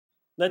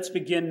Let's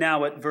begin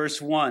now at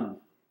verse 1.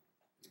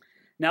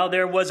 Now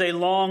there was a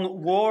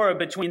long war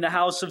between the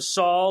house of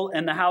Saul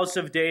and the house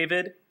of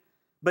David,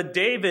 but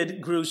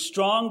David grew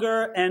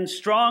stronger and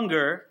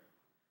stronger,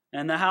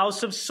 and the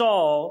house of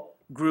Saul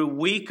grew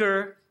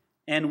weaker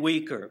and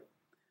weaker.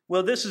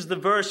 Well, this is the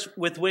verse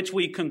with which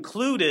we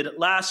concluded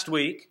last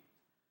week,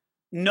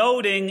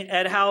 noting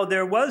at how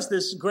there was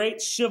this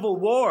great civil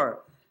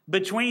war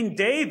between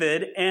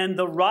David and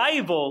the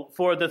rival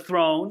for the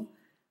throne,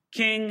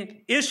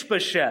 King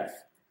Ishbosheth.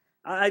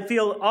 I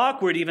feel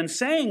awkward even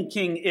saying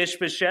King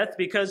Ishbosheth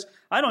because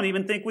I don't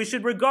even think we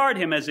should regard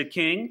him as a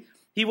king.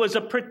 He was a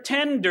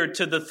pretender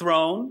to the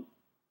throne.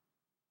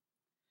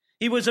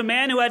 He was a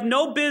man who had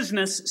no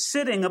business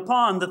sitting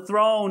upon the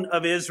throne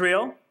of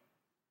Israel.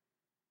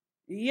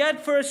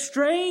 Yet for a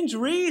strange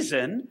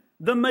reason,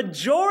 the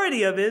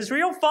majority of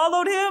Israel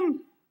followed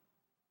him.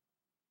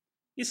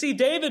 You see,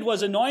 David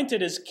was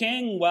anointed as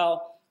king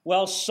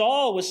while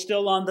Saul was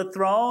still on the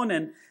throne,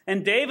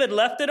 and David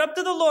left it up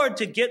to the Lord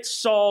to get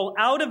Saul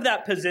out of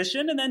that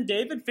position. And then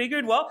David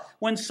figured, well,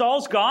 when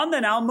Saul's gone,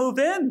 then I'll move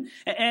in.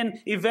 And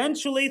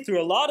eventually,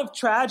 through a lot of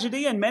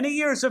tragedy and many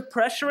years of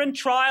pressure and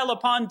trial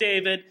upon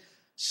David,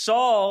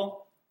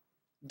 Saul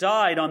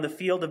died on the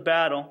field of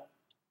battle.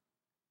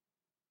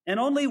 And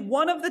only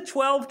one of the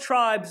 12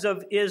 tribes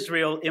of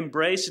Israel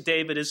embraced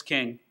David as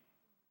king.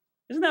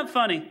 Isn't that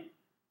funny?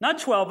 Not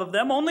 12 of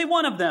them, only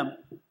one of them.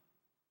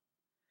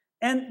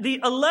 And the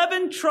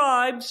 11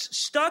 tribes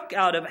stuck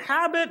out of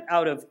habit,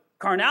 out of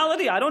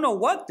carnality, I don't know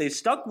what, they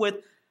stuck with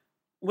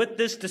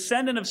this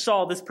descendant of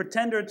Saul, this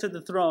pretender to the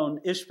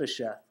throne,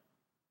 Ishbosheth.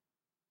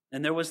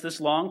 And there was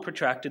this long,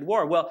 protracted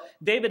war. Well,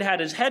 David had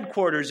his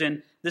headquarters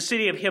in the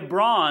city of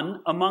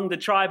Hebron among the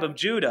tribe of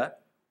Judah.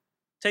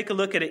 Take a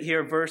look at it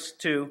here, verse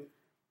 2.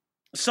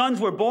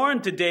 Sons were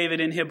born to David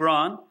in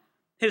Hebron.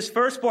 His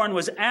firstborn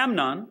was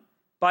Amnon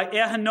by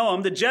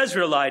Ahinoam the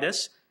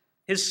Jezreelitess.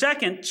 His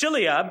second,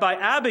 Chileab, by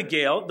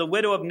Abigail, the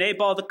widow of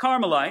Nabal the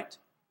Carmelite.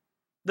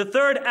 The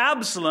third,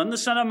 Absalom, the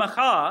son of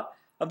Maachah,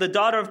 of the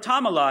daughter of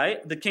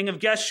Tamalai, the king of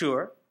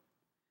Geshur.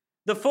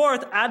 The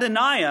fourth,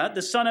 Adoniah,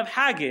 the son of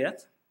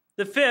Haggith.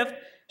 The fifth,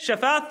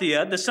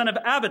 Shephathiah, the son of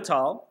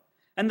Abital.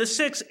 And the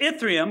sixth,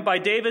 Ithream, by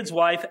David's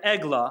wife,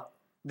 Eglah.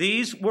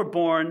 These were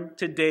born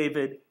to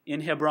David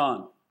in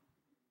Hebron.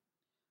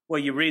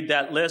 Well, you read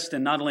that list,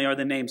 and not only are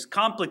the names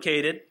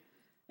complicated,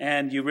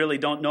 and you really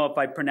don't know if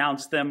I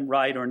pronounced them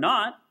right or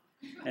not.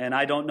 And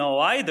I don't know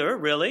either,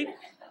 really.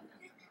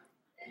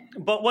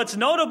 But what's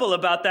notable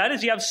about that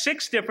is you have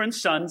 6 different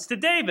sons to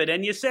David.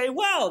 And you say,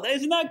 well,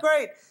 isn't that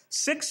great?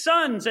 6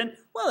 sons. And,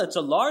 well, it's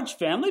a large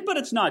family, but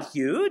it's not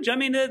huge. I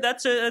mean,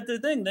 that's the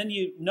thing. Then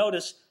you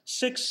notice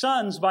 6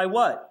 sons by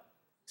what?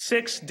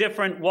 6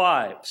 different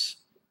wives.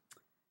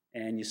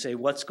 And you say,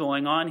 what's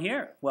going on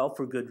here? Well,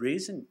 for good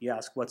reason. You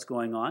ask, what's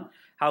going on?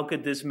 How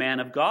could this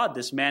man of God,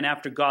 this man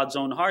after God's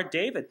own heart,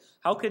 David,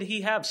 how could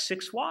he have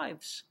 6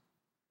 wives?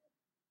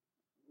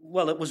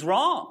 Well, it was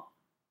wrong.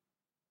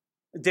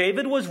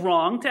 David was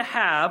wrong to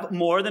have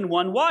more than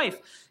one wife.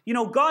 You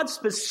know, God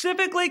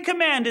specifically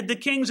commanded the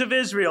kings of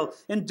Israel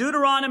in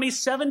Deuteronomy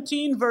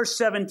 17, verse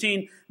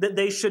 17, that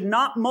they should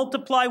not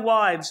multiply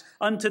wives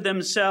unto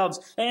themselves.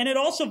 And it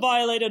also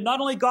violated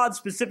not only God's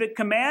specific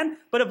command,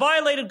 but it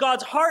violated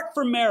God's heart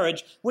for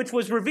marriage, which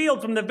was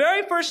revealed from the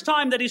very first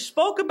time that he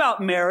spoke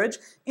about marriage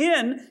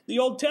in the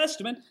Old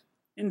Testament,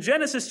 in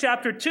Genesis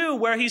chapter 2,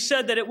 where he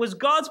said that it was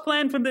God's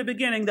plan from the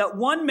beginning that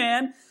one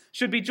man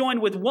should be joined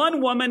with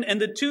one woman,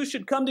 and the two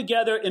should come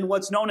together in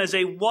what's known as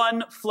a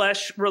one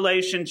flesh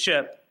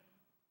relationship.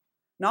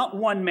 Not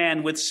one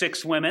man with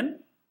 6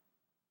 women.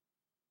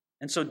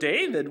 And so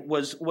David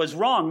was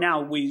wrong.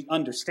 Now we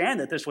understand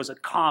that this was a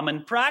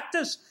common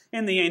practice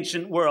in the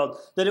ancient world,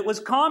 that it was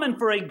common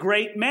for a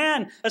great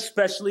man,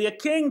 especially a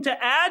king,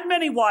 to add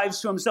many wives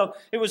to himself.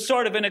 It was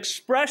sort of an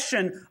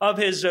expression of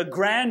his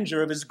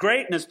grandeur, of his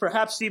greatness,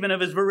 perhaps even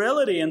of his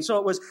virility. And so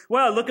it was,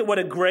 well, look at what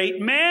a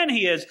great man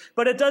he is.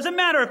 But it doesn't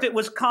matter if it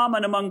was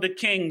common among the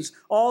kings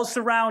all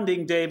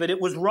surrounding David. It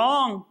was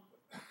wrong.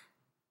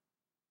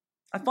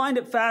 I find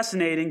it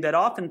fascinating that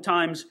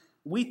oftentimes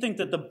we think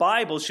that the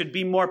Bible should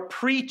be more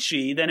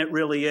preachy than it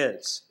really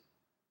is.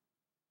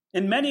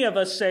 And many of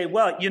us say,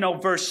 well, you know,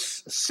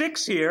 verse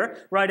 6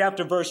 here, right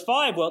after verse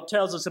 5, well, it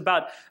tells us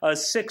about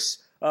 6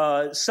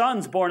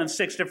 sons born of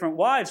 6 different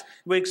wives.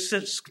 We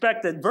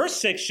expect that verse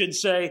 6 should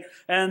say,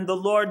 and the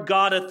Lord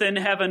Godeth in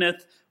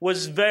heaveneth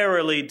was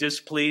verily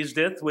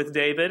displeasedeth with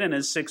David and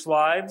his 6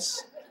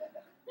 wives.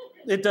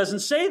 It doesn't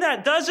say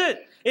that, does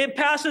it? It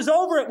passes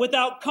over it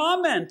without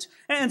comment.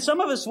 And some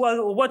of us,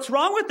 well, what's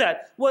wrong with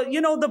that? Well,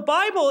 you know, the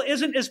Bible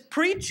isn't as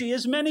preachy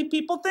as many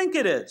people think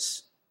it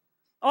is.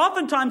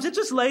 Oftentimes, it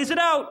just lays it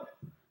out.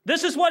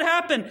 This is what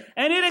happened.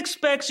 And it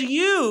expects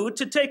you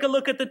to take a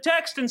look at the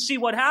text and see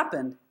what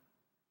happened.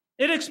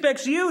 It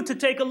expects you to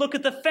take a look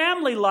at the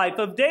family life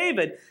of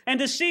David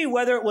and to see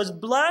whether it was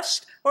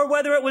blessed or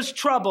whether it was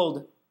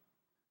troubled.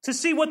 To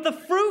see what the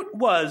fruit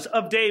was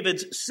of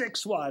David's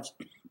 6 wives.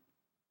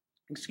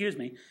 Excuse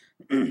me.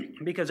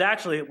 Because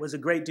actually it was a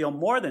great deal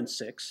more than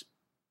 6.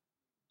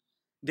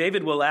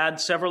 David will add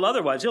several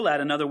other wives. He'll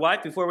add another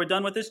wife before we're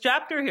done with this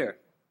chapter here.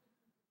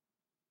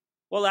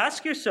 Well,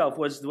 ask yourself,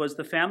 was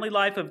the family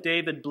life of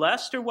David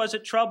blessed or was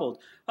it troubled?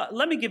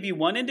 Let me give you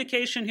one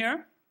indication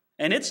here,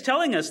 and it's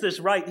telling us this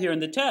right here in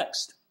the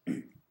text.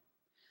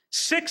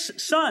 6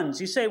 sons.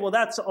 You say, well,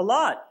 that's a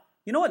lot.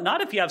 You know what?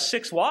 Not if you have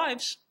 6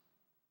 wives.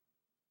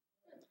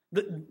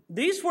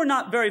 These were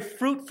not very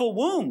fruitful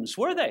wombs,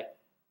 were they?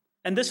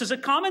 And this is a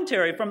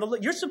commentary from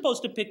you're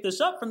supposed to pick this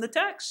up from the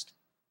text.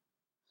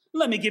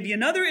 Let me give you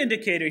another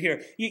indicator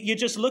here. You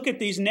just look at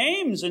these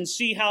names and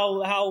see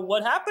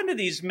what happened to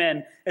these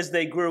men as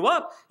they grew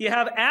up. You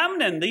have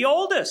Abner, the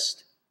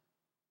oldest.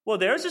 Well,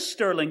 there's a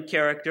sterling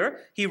character.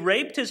 He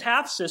raped his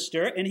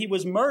half-sister and he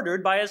was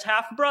murdered by his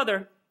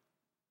half-brother.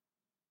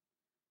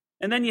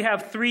 And then you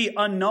have 3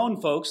 unknown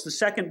folks, the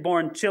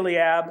second-born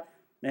Chileab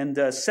and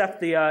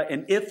Sephthia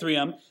and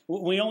Ithream.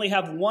 We only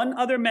have one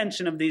other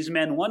mention of these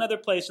men, one other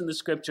place in the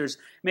Scriptures.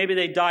 Maybe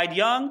they died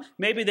young.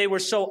 Maybe they were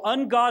so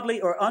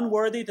ungodly or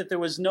unworthy that there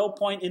was no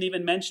point in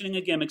even mentioning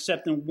again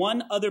except in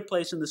one other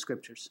place in the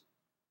Scriptures.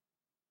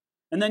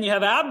 And then you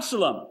have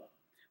Absalom.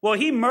 Well,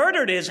 he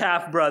murdered his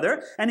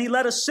half-brother, and he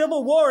led a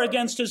civil war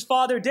against his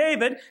father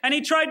David, and he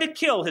tried to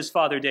kill his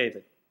father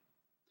David.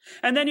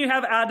 And then you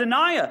have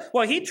Adoniah.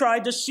 Well, he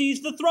tried to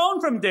seize the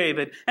throne from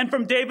David and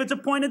from David's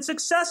appointed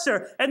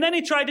successor. And then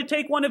he tried to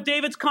take one of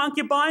David's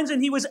concubines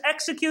and he was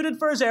executed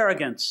for his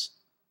arrogance.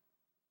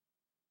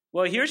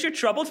 Well, here's your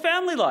troubled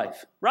family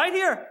life, right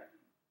here.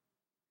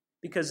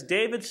 Because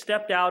David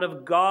stepped out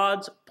of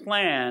God's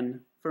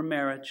plan for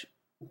marriage.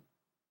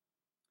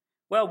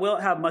 Well, we'll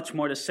have much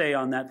more to say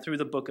on that through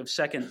the book of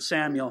 2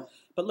 Samuel.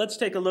 But let's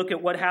take a look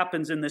at what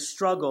happens in this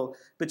struggle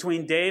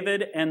between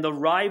David and the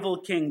rival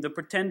king, the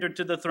pretender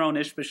to the throne,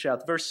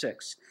 Ishbosheth. Verse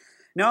 6.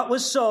 Now it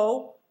was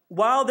so,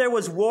 while there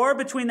was war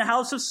between the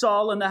house of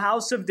Saul and the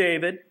house of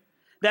David,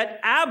 that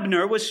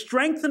Abner was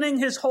strengthening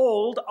his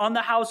hold on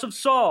the house of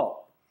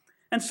Saul.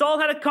 And Saul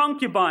had a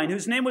concubine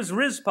whose name was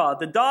Rizpah,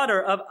 the daughter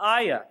of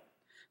Aiah.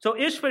 So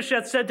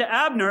Ishbosheth said to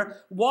Abner,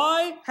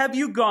 "Why have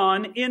you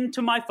gone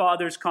into my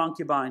father's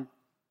concubine?"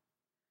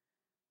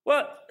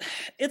 Well,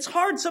 it's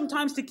hard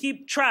sometimes to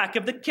keep track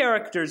of the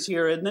characters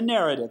here in the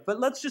narrative, but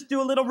let's just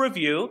do a little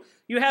review.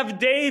 You have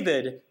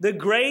David, the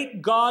great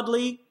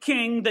godly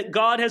king that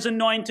God has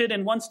anointed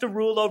and wants to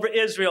rule over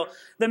Israel,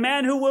 the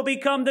man who will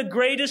become the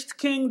greatest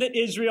king that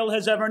Israel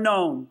has ever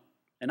known.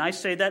 And I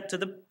say that to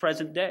the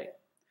present day,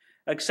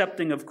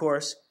 excepting, of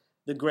course,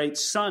 the great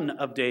son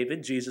of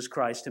David, Jesus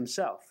Christ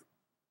himself.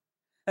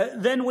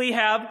 Then we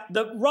have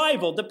the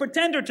rival, the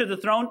pretender to the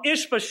throne,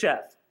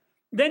 Ishbosheth.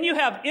 Then you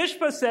have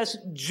Ishbosheth's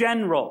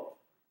general,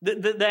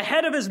 the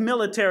head of his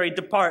military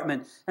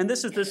department. And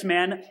this is this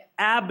man,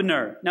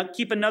 Abner. Now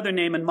keep another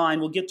name in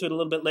mind. We'll get to it a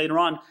little bit later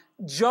on.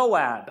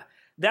 Joab.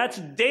 That's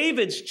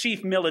David's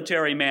chief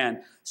military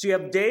man. So you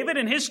have David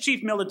and his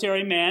chief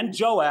military man,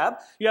 Joab.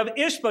 You have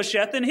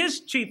Ishbosheth and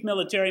his chief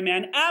military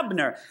man,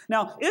 Abner.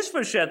 Now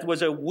Ishbosheth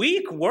was a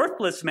weak,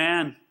 worthless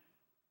man.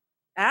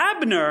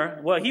 Abner,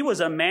 well, he was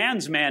a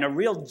man's man, a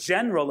real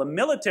general, a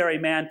military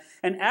man,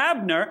 and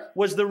Abner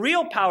was the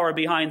real power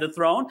behind the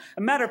throne. As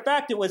a matter of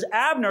fact, it was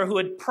Abner who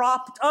had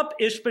propped up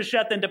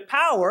Ishbosheth into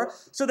power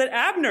so that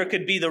Abner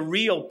could be the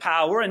real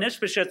power, and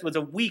Ishbosheth was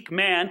a weak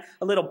man,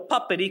 a little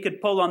puppet he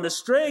could pull on the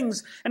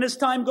strings. And as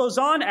time goes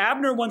on,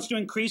 Abner wants to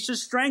increase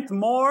his strength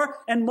more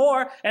and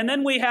more, and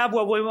then we have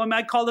what we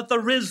might call it the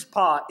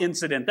Rizpah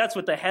incident. That's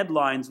what the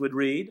headlines would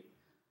read.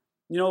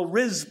 You know,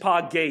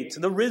 Rizpah Gate,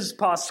 the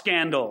Rizpah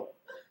scandal.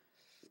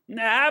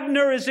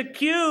 Abner is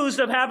accused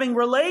of having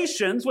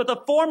relations with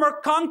a former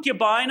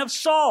concubine of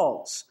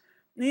Saul's.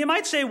 You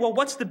might say, well,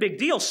 what's the big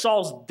deal?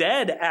 Saul's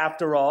dead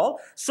after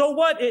all. So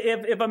what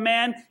if a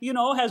man,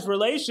 has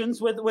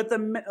relations with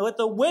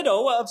the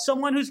widow of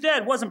someone who's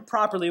dead? Wasn't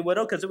properly a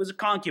widow because it was a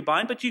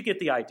concubine, but you get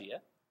the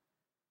idea.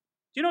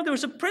 There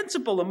was a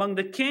principle among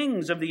the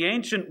kings of the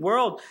ancient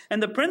world,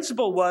 and the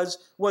principle was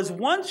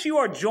once you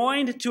are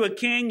joined to a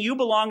king, you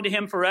belong to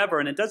him forever,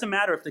 and it doesn't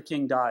matter if the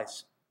king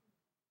dies.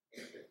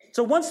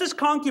 So once this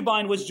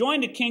concubine was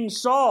joined to King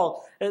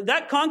Saul,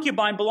 that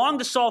concubine belonged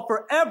to Saul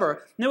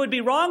forever. And it would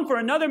be wrong for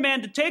another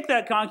man to take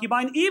that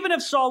concubine, even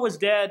if Saul was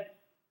dead.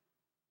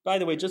 By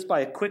the way, just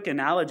by a quick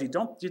analogy,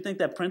 don't you think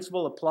that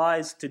principle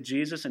applies to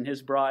Jesus and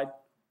his bride?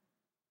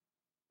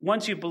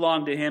 Once you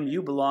belong to him,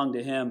 you belong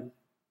to him.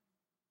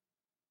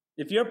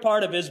 If you're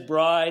part of his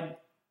bride,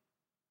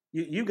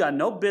 you got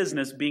no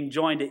business being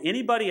joined to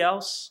anybody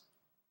else.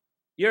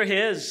 You're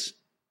his.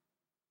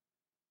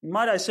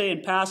 Might I say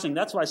in passing,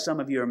 that's why some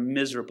of you are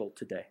miserable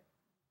today.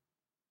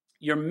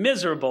 You're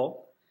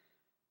miserable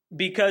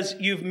because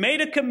you've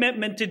made a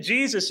commitment to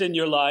Jesus in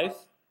your life,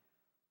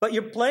 but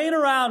you're playing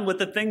around with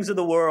the things of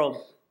the world.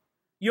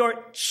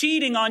 You're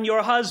cheating on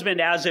your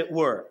husband, as it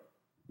were.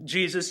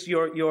 Jesus,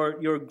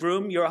 your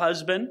groom, your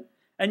husband,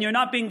 and you're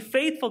not being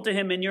faithful to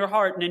him in your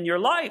heart and in your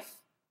life.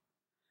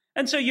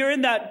 And so you're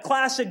in that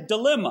classic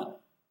dilemma.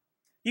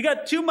 You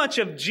got too much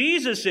of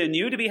Jesus in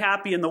you to be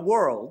happy in the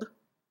world,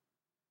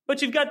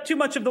 but you've got too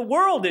much of the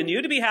world in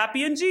you to be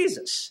happy in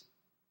Jesus.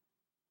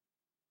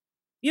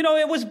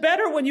 It was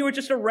better when you were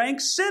just a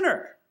rank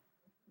sinner.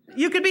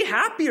 You could be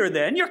happier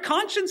then. Your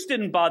conscience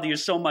didn't bother you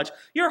so much.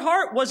 Your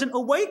heart wasn't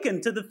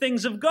awakened to the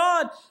things of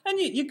God. And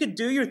you could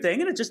do your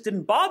thing and it just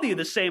didn't bother you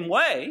the same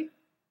way.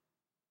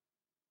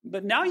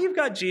 But now you've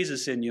got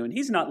Jesus in you and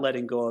he's not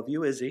letting go of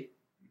you, is he?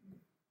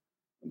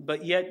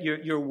 But yet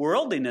your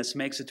worldliness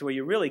makes it to where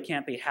you really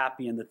can't be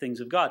happy in the things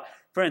of God.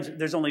 Friends,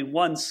 there's only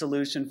one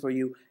solution for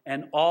you,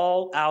 an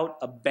all-out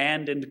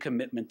abandoned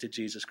commitment to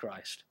Jesus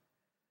Christ.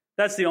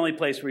 That's the only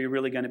place where you're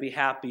really going to be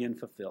happy and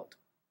fulfilled.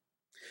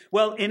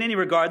 Well, in any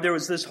regard, there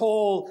was this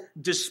whole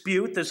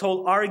dispute, this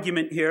whole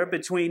argument here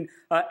between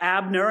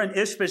Abner and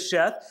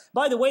Ishbosheth.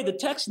 By the way, the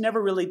text never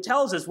really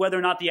tells us whether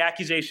or not the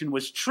accusation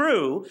was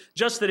true,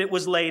 just that it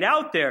was laid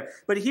out there.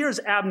 But here's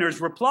Abner's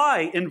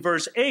reply in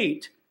verse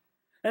 8.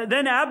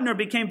 Then Abner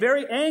became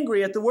very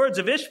angry at the words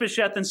of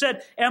Ishbosheth and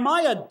said, "Am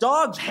I a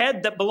dog's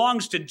head that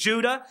belongs to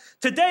Judah?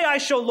 Today I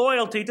show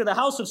loyalty to the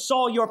house of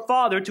Saul your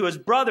father, to his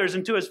brothers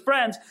and to his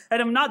friends, and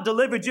have not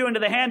delivered you into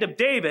the hand of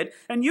David.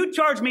 And you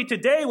charge me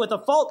today with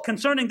a fault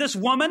concerning this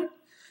woman?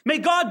 May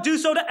God do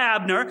so to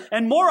Abner,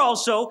 and more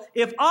also,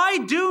 if I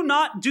do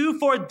not do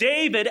for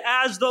David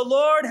as the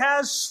Lord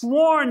has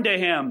sworn to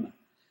him,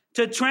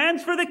 to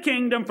transfer the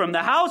kingdom from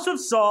the house of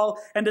Saul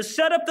and to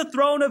set up the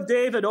throne of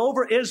David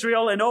over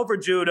Israel and over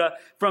Judah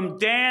from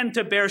Dan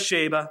to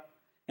Beersheba."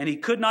 And he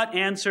could not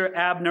answer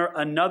Abner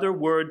another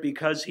word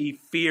because he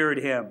feared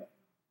him.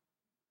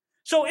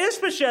 So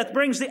Ishbosheth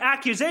brings the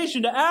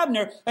accusation to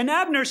Abner, and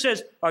Abner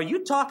says, "Are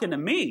you talking to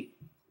me?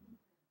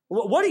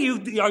 Are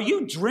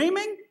you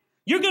dreaming?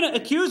 You're going to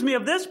accuse me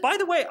of this? By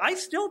the way, I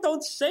still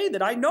don't say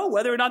that I know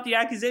whether or not the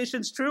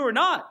accusation's true or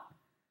not.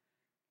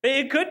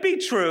 It could be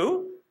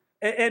true.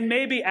 And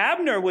maybe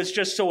Abner was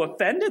just so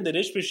offended that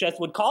Ishbosheth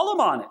would call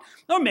him on it.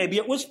 Or maybe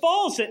it was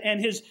false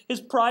and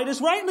his pride is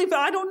rightly,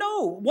 I don't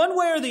know, one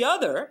way or the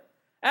other.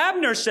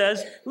 Abner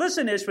says,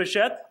 "Listen,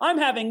 Ishbosheth, I'm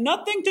having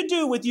nothing to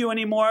do with you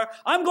anymore.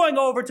 I'm going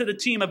over to the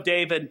team of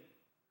David.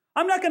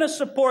 I'm not going to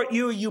support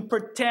you, you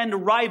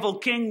pretend rival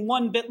king,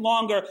 one bit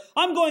longer.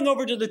 I'm going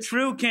over to the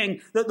true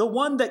king, the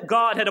one that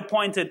God had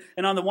appointed."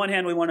 And on the one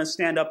hand, we want to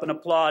stand up and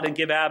applaud and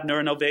give Abner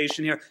an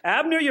ovation here.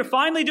 Abner, you're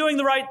finally doing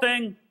the right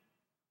thing.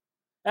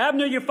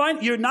 Abner,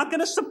 you're not going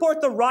to support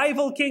the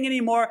rival king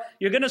anymore.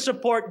 You're going to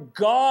support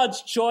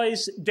God's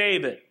choice,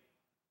 David.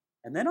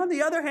 And then on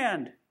the other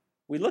hand,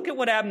 we look at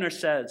what Abner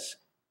says.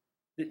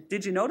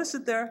 Did you notice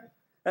it there?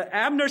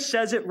 Abner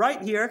says it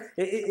right here.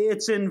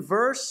 It's in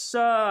verse,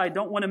 I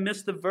don't want to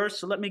miss the verse,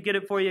 so let me get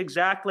it for you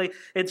exactly.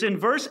 It's in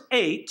verse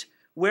 8,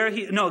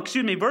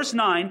 verse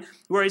 9,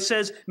 where he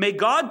says, "May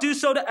God do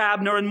so to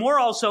Abner, and more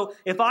also,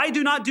 if I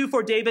do not do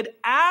for David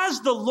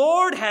as the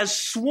Lord has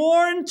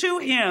sworn to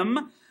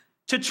him,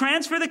 to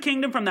transfer the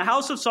kingdom from the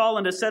house of Saul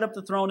and to set up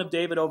the throne of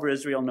David over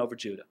Israel and over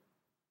Judah."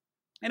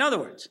 In other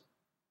words,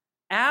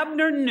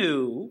 Abner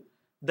knew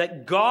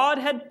that God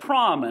had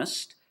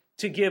promised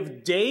to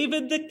give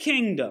David the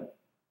kingdom.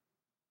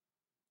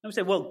 I would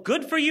say, well,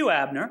 good for you,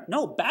 Abner.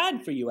 No,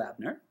 bad for you,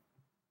 Abner.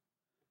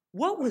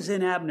 What was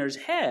in Abner's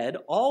head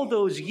all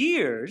those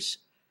years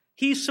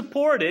he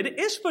supported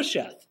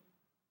Ishbosheth?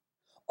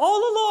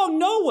 All along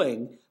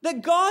knowing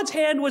that God's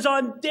hand was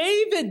on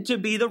David to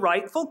be the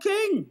rightful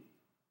king.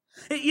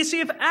 You see,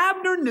 if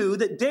Abner knew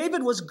that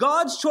David was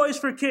God's choice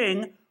for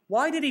king,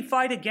 why did he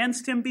fight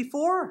against him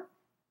before?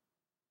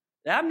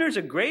 Abner's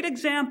a great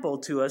example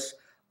to us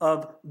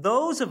of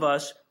those of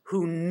us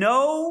who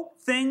know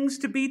things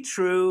to be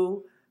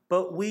true,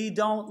 but we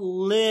don't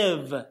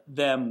live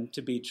them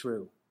to be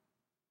true.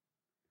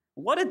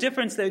 What a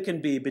difference there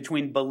can be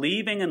between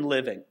believing and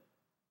living.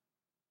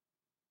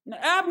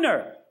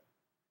 Abner,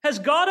 has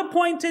God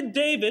appointed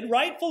David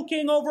rightful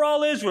king over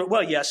all Israel?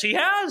 Well, yes, he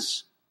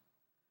has.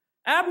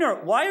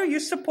 Abner, why are you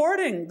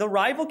supporting the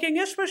rival king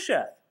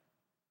Ishbosheth?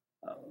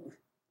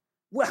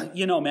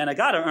 Well, man, I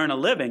got to earn a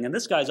living, and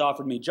this guy's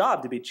offered me a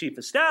job to be chief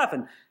of staff,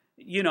 and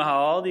you know how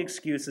all the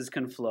excuses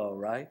can flow,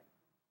 right?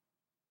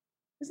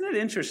 Isn't it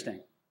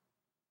interesting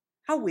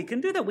how we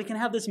can do that? We can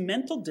have this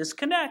mental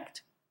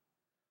disconnect.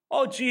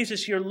 Oh,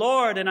 Jesus, you're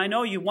Lord, and I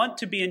know you want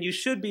to be, and you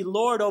should be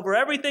Lord over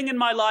everything in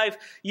my life.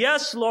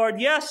 Yes, Lord,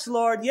 yes,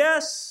 Lord,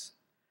 yes.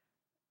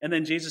 And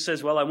then Jesus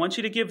says, well, I want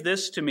you to give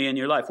this to me in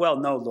your life. Well,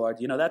 no, Lord,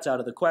 that's out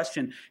of the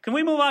question. Can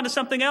we move on to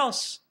something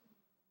else?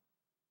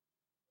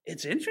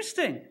 It's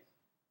interesting.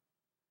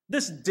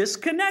 This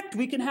disconnect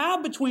we can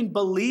have between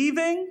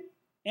believing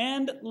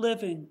and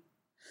living.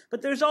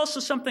 But there's also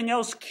something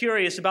else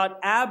curious about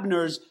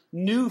Abner's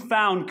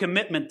newfound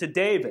commitment to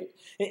David,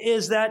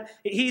 is that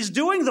he's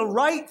doing the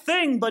right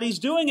thing, but he's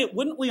doing it,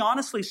 wouldn't we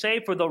honestly say,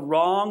 for the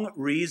wrong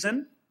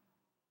reason?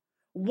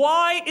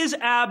 Why is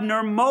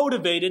Abner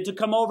motivated to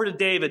come over to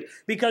David?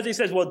 Because he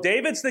says, well,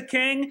 David's the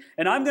king,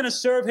 and I'm going to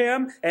serve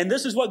him, and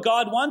this is what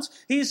God wants?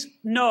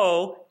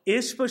 No,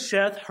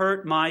 Ishbosheth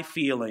hurt my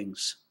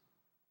feelings.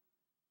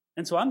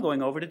 And so I'm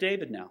going over to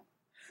David now.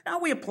 Now,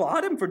 we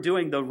applaud him for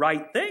doing the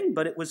right thing,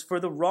 but it was for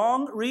the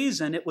wrong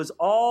reason. It was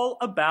all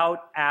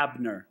about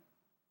Abner.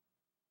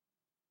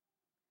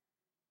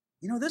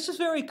 This is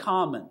very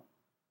common.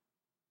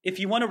 if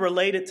you want to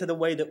relate it to the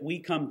way that we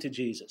come to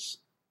Jesus.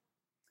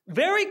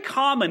 Very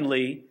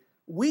commonly,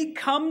 we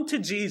come to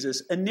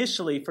Jesus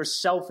initially for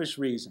selfish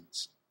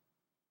reasons.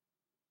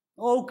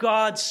 Oh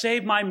God,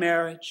 save my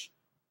marriage.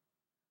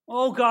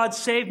 Oh God,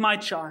 save my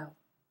child.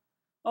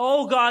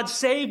 Oh God,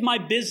 save my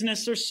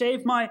business or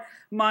save my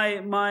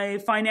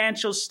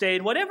financial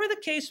state. Whatever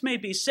the case may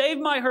be, save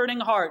my hurting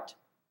heart.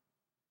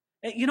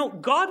 You know,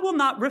 God will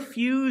not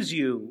refuse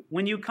you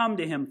when you come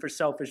to him for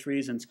selfish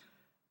reasons.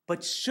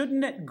 But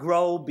shouldn't it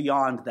grow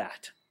beyond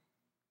that?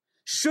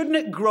 Shouldn't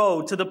it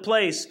grow to the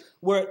place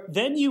where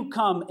then you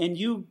come and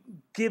you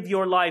give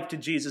your life to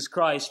Jesus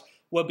Christ?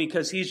 Well,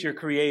 because he's your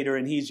creator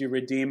and he's your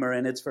redeemer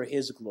and it's for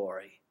his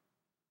glory.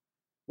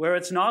 Where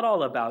it's not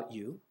all about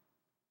you.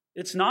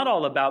 It's not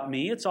all about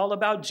me. It's all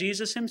about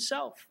Jesus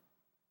himself.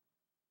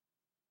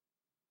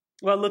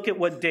 Well, look at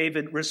what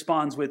David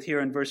responds with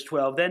here in verse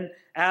 12. Then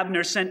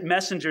Abner sent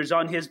messengers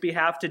on his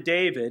behalf to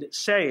David,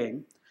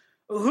 saying,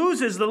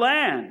 "Whose is the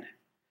land?"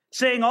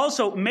 Saying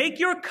also, "Make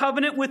your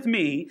covenant with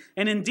me,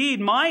 and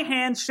indeed my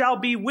hand shall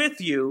be with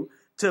you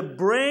to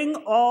bring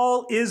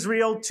all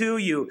Israel to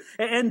you."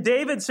 And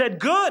David said,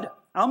 "Good,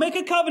 I'll make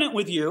a covenant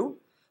with you.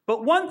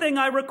 But one thing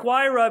I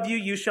require of you,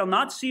 you shall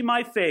not see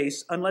my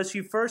face unless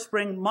you first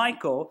bring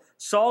Michal,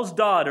 Saul's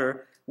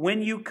daughter,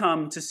 when you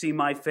come to see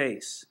my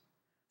face."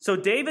 So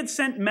David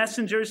sent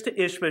messengers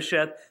to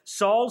Ishbosheth,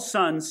 Saul's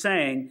son,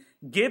 saying,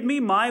 "Give me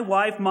my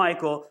wife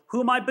Michal,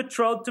 whom I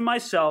betrothed to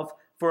myself,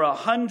 for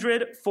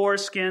 100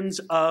 foreskins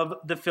of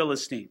the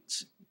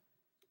Philistines."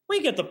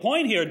 We get the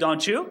point here,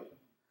 don't you?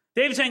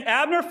 David's saying,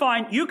 Abner,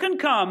 fine, you can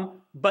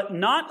come, but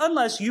not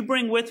unless you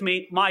bring with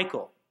me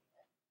Michal.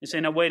 You say,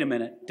 now wait a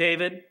minute,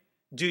 David,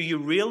 do you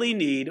really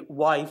need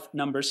wife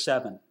number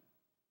 7?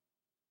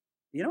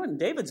 You know, in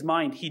David's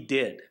mind, he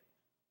did.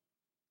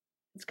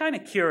 It's kind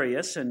of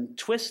curious and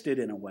twisted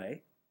in a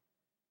way.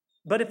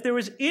 But if there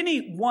was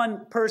any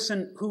one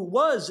person who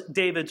was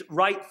David's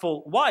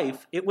rightful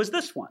wife, it was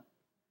this one.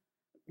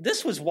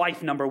 This was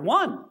wife number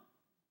 1,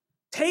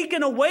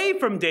 taken away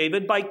from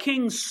David by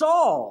King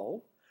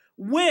Saul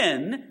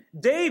when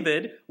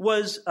David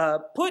was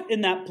put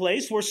in that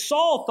place where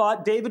Saul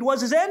thought David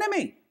was his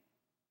enemy.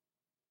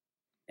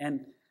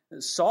 And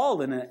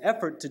Saul, in an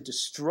effort to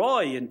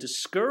destroy and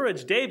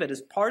discourage David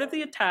as part of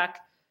the attack,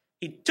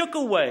 he took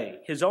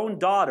away his own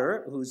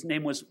daughter, whose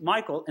name was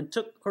Michal, and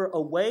took her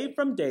away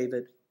from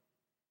David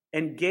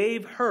and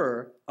gave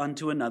her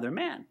unto another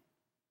man.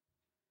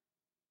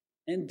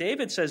 And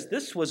David says,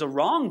 this was a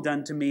wrong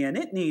done to me, and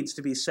it needs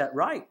to be set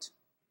right.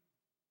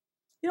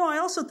 You know, I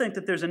also think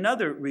that there's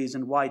another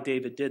reason why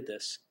David did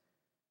this.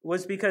 It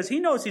was because he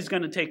knows he's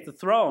going to take the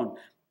throne,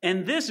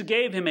 and this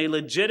gave him a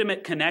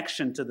legitimate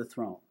connection to the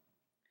throne.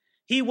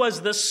 He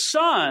was the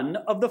son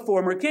of the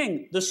former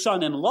king, the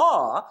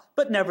son-in-law,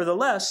 but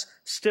nevertheless,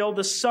 still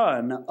the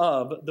son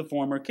of the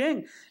former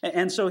king.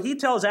 And so he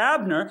tells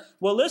Abner,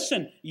 well,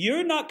 listen,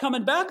 you're not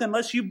coming back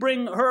unless you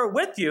bring her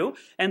with you.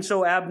 And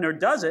so Abner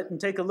does it. And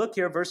take a look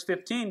here, verse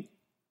 15.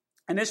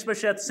 And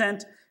Ishbosheth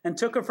sent and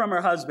took her from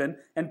her husband,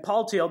 and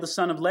Paltiel, the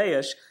son of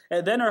Laish.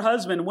 And then her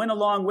husband went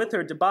along with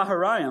her to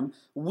Baharaim,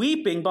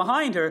 weeping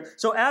behind her.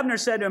 So Abner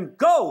said to him,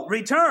 go,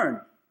 return.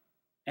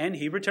 And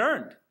he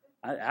returned.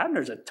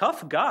 Abner's a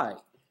tough guy.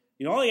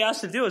 You know, all he has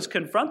to do is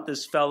confront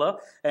this fellow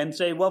and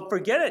say, well,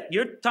 forget it.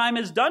 Your time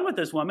is done with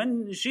this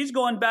woman. She's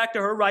going back to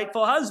her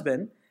rightful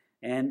husband.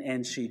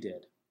 And she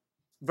did.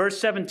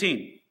 Verse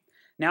 17.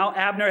 Now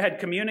Abner had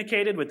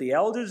communicated with the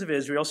elders of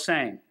Israel,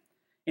 saying,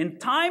 in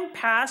time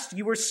past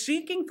you were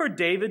seeking for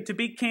David to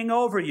be king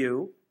over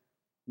you.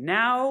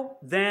 Now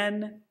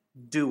then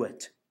do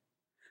it.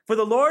 For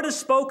the Lord has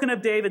spoken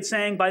of David,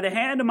 saying, by the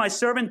hand of my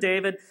servant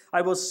David,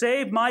 I will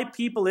save my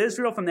people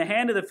Israel from the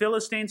hand of the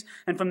Philistines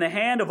and from the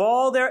hand of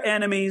all their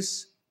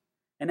enemies.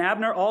 And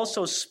Abner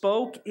also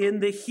spoke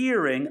in the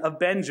hearing of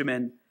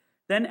Benjamin.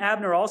 Then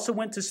Abner also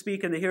went to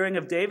speak in the hearing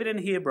of David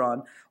in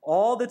Hebron,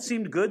 all that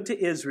seemed good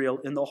to Israel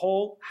in the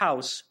whole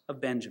house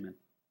of Benjamin.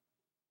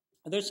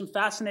 There's some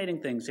fascinating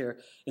things here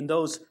in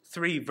those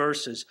 3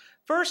 verses.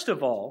 First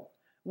of all,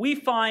 we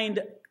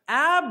find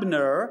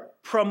Abner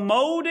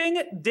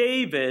promoting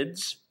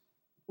David's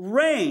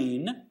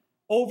reign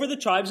over the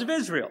tribes of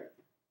Israel.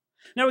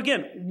 Now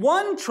again,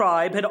 one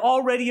tribe had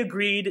already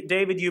agreed,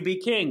 David, you be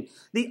king.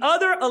 The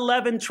other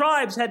 11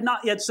 tribes had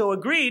not yet so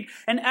agreed.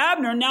 And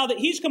Abner, now that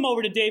he's come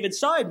over to David's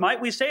side,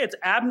 might we say it's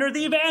Abner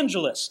the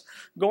evangelist,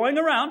 going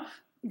around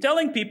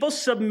telling people,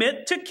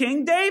 submit to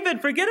King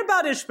David. Forget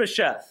about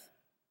Ishbosheth.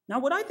 Now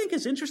what I think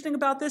is interesting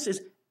about this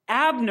is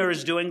Abner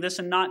is doing this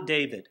and not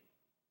David.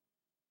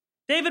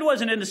 David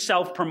wasn't into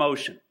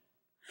self-promotion.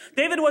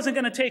 David wasn't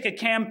going to take a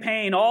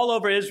campaign all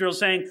over Israel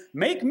saying,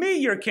 make me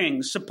your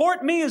king,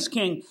 support me as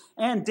king.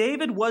 And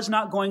David was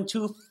not going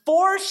to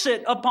force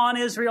it upon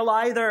Israel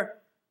either.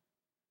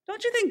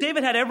 Don't you think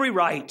David had every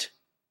right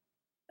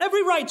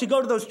to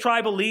go to those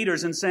tribal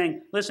leaders and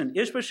saying, listen,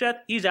 Ishbosheth,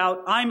 he's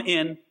out, I'm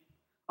in.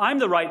 I'm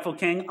the rightful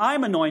king,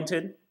 I'm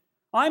anointed,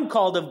 I'm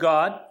called of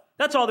God.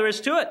 That's all there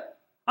is to it.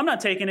 I'm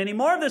not taking any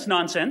more of this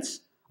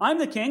nonsense. I'm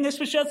the king,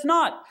 Ishbosheth's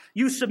not.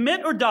 You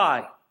submit or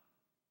die.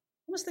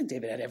 You must think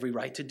David had every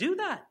right to do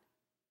that.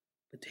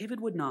 But David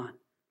would not.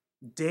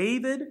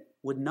 David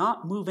would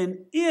not move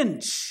an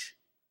inch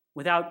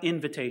without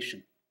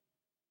invitation.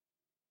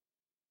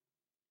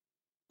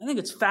 I think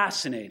it's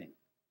fascinating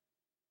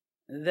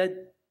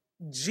that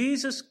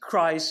Jesus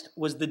Christ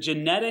was the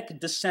genetic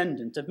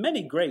descendant of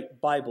many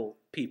great Bible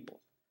people.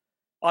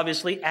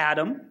 Obviously,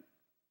 Adam,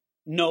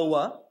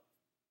 Noah,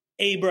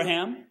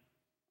 Abraham,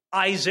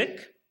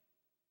 Isaac,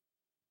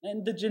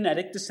 and the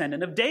genetic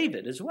descendant of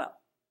David as well.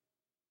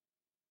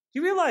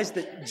 You realize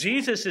that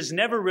Jesus is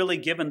never really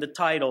given the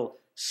title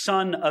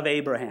son of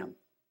Abraham,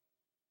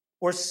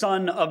 or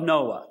son of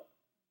Noah,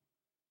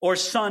 or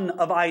son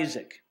of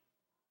Isaac.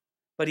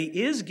 But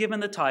he is given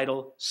the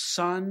title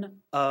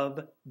Son of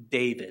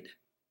David.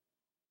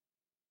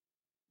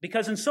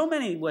 Because in so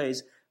many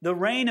ways, the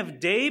reign of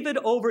David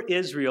over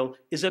Israel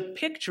is a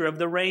picture of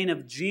the reign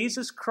of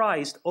Jesus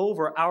Christ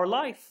over our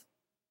life.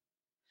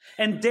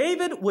 And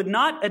David would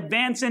not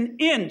advance an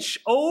inch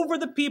over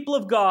the people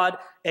of God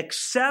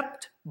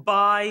except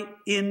by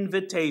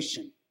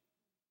invitation.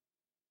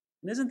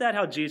 And isn't that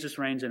how Jesus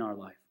reigns in our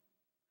life?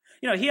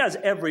 You know, he has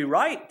every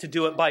right to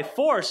do it by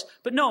force,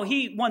 but no,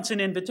 he wants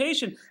an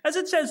invitation. As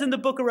it says in the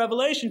book of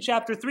Revelation,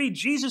 chapter 3,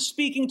 Jesus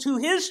speaking to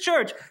his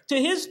church, to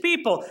his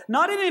people,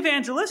 not in an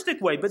evangelistic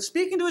way, but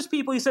speaking to his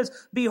people, he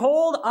says,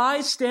 "Behold,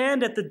 I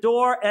stand at the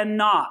door and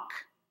knock."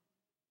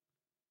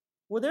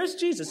 Well, there's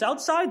Jesus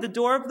outside the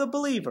door of the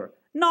believer,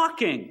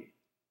 knocking.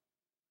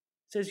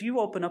 He says,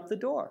 "You open up the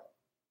door."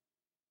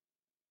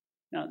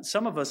 Now,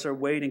 some of us are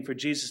waiting for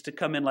Jesus to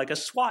come in like a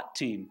SWAT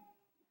team.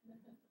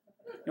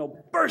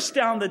 Burst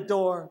down the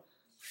door,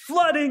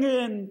 flooding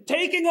in,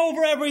 taking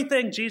over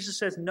everything. Jesus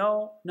says,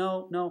 no.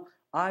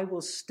 I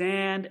will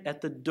stand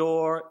at the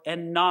door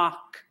and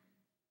knock.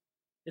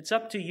 It's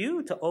up to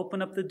you to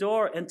open up the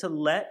door and to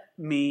let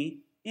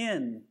me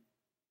in.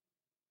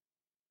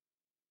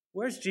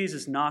 Where's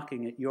Jesus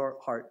knocking at your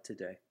heart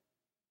today?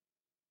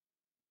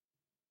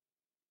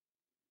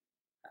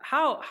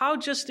 How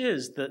just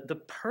is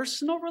the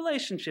personal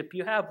relationship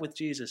you have with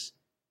Jesus?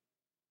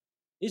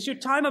 Is your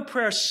time of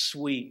prayer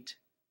sweet?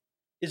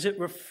 Is it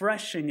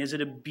refreshing? Is it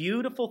a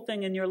beautiful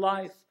thing in your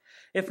life?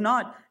 If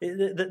not,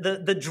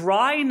 the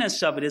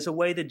dryness of it is a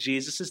way that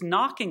Jesus is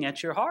knocking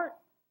at your heart.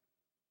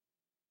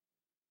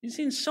 You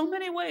see, in so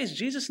many ways,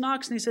 Jesus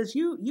knocks and he says,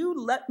 you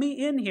let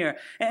me in here.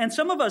 And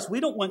some of us, we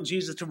don't want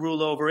Jesus to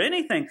rule over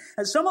anything.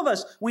 And some of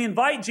us, we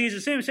invite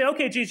Jesus in and say,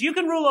 okay, Jesus, you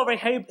can rule over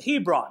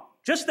Hebron.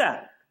 Just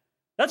that.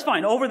 That's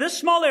fine. Over this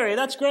small area,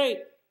 that's great.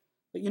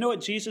 But you know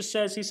what Jesus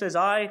says? He says,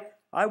 I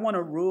want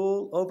to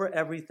rule over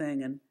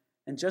everything.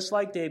 And just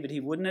like David, he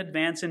wouldn't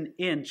advance an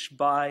inch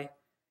by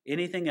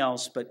anything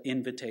else but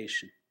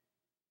invitation.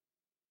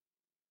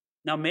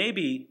 Now,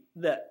 maybe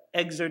the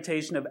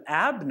exhortation of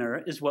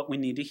Abner is what we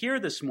need to hear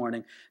this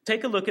morning.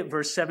 Take a look at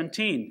verse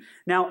 17.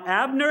 Now,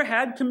 Abner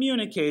had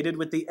communicated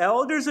with the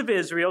elders of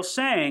Israel,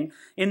 saying,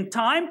 "In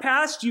time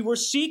past you were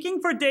seeking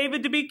for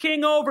David to be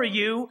king over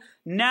you.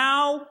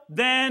 Now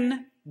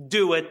then,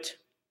 do it."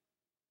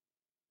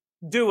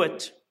 Do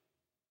it.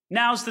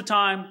 Now's the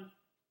time.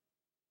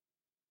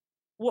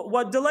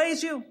 What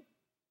delays you?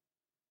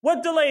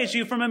 What delays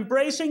you from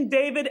embracing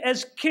David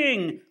as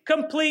king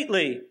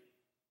completely?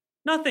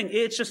 Nothing.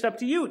 It's just up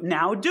to you.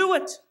 Now do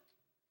it.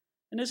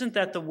 And isn't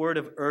that the word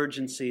of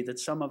urgency that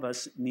some of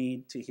us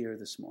need to hear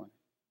this morning?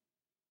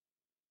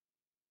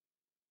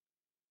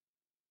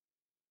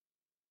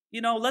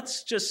 You know,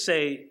 let's just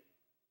say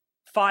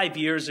 5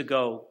 years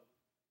ago,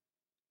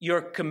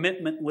 your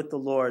commitment with the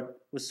Lord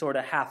was sort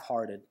of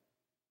half-hearted.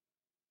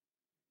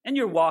 And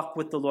your walk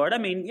with the Lord, I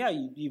mean, yeah,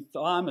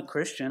 I'm a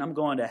Christian, I'm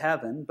going to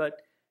heaven, but,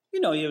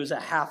 you know, it was a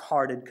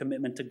half-hearted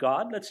commitment to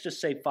God, let's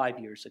just say 5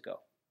 years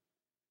ago.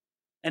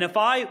 And if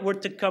I were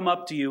to come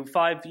up to you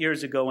 5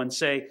 years ago and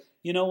say,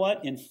 you know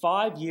what, in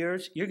 5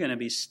 years, you're going to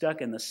be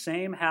stuck in the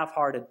same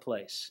half-hearted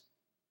place.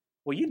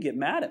 Well, you'd get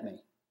mad at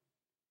me.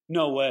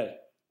 No way.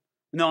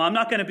 No, I'm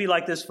not going to be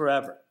like this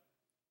forever.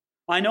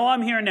 I know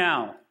I'm here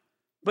now.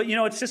 But, you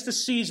know, it's just a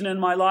season in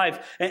my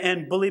life.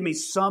 And believe me,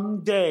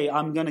 someday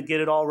I'm going to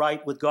get it all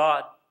right with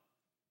God.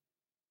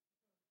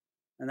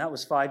 And that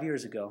was 5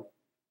 years ago.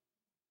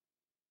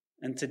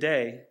 And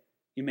today,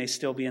 you may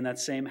still be in that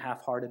same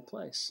half-hearted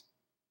place.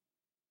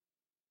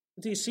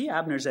 Do you see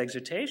Abner's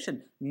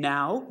exhortation?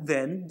 Now,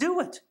 then,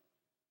 do it.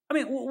 I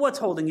mean, what's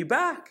holding you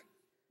back?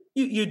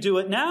 You do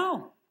it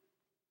now.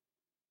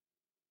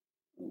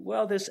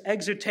 Well, this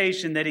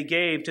exhortation that he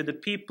gave to the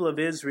people of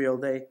Israel,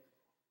 they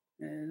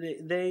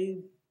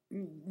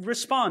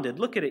responded.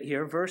 Look at it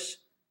here, verse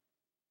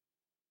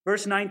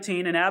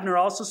 19. And Abner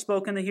also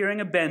spoke in the hearing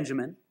of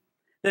Benjamin.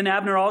 Then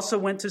Abner also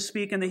went to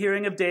speak in the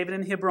hearing of David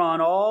in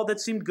Hebron, all that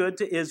seemed good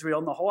to Israel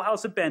and the whole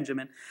house of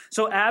Benjamin.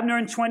 So Abner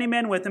and 20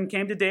 men with him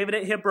came to David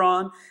at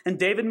Hebron, and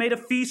David made a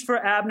feast for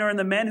Abner and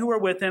the men who were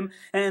with him.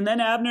 And then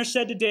Abner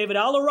said to David,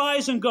 I'll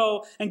arise and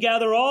go and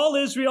gather all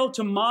Israel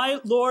to my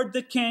lord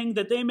the king,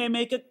 that they may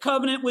make a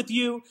covenant with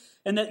you,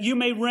 and that you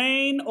may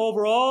reign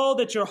over all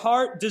that your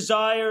heart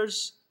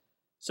desires.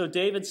 So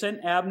David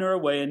sent Abner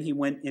away, and he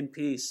went in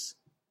peace.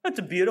 That's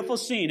a beautiful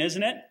scene,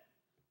 isn't it?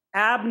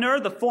 Abner,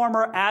 the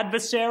former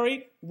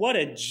adversary, what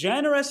a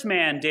generous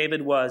man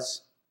David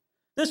was.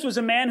 This was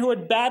a man who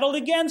had battled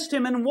against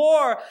him in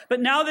war, but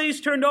now that he's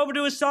turned over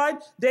to his side,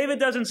 David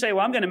doesn't say,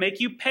 well, I'm going to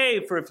make you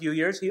pay for a few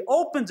years. He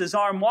opens his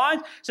arm wide,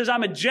 says,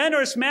 I'm a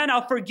generous man.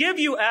 I'll forgive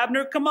you,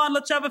 Abner. Come on,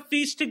 let's have a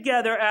feast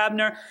together,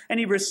 Abner. And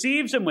he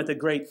receives him with a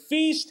great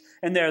feast,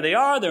 and there they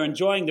are. They're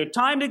enjoying their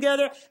time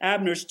together.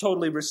 Abner's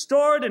totally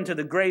restored into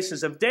the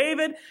graces of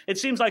David. It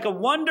seems like a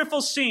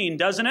wonderful scene,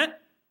 doesn't it?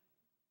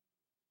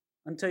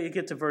 Until you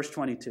get to verse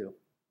 22.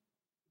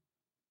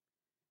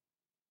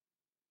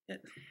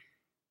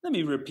 Let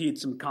me repeat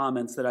some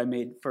comments that I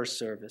made first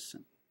service.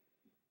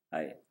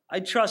 I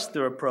trust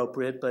they're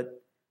appropriate,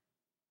 but,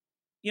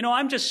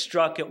 I'm just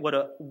struck at what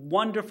a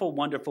wonderful,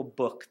 wonderful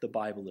book the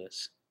Bible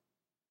is.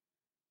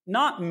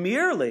 Not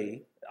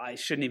merely, I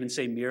shouldn't even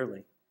say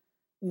merely,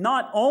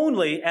 not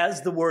only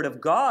as the Word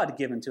of God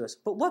given to us,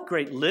 but what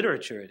great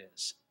literature it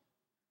is.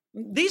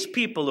 These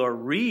people are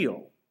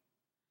real.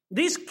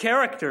 These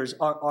characters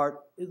are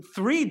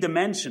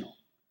three-dimensional.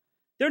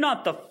 They're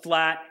not the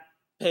flat,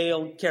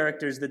 pale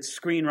characters that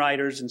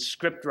screenwriters and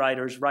script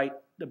writers write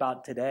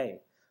about today.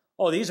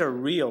 Oh, these are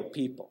real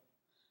people.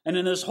 And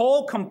in this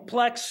whole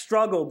complex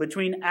struggle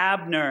between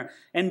Abner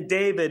and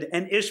David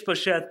and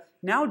Ishbosheth,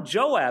 now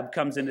Joab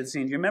comes into the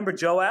scene. You remember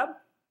Joab?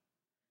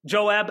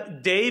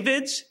 Joab,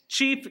 David's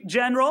chief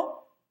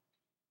general.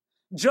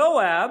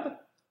 Joab,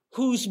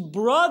 whose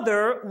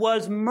brother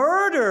was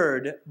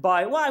murdered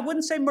I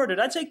wouldn't say murdered,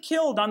 I'd say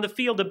killed on the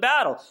field of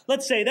battle.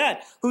 Let's say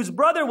that. Whose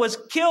brother was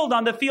killed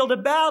on the field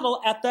of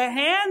battle at the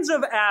hands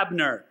of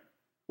Abner.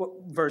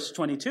 Verse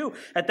 22,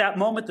 at that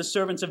moment the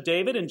servants of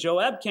David and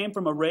Joab came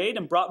from a raid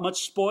and brought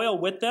much spoil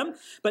with them.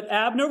 But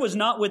Abner was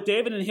not with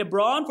David in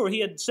Hebron, for he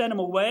had sent him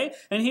away,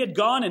 and he had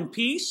gone in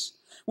peace.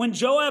 When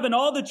Joab and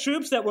all the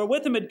troops that were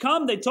with him had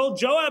come, they told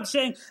Joab,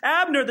 saying,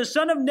 Abner, the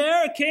son of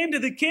Ner, came to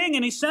the king,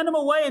 and he sent him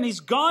away, and he's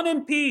gone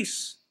in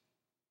peace.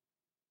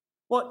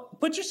 Well,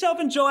 put yourself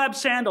in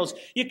Joab's sandals.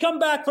 You come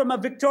back from a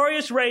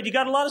victorious raid. You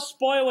got a lot of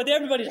spoil with you.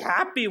 Everybody's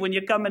happy when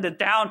you come into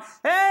town.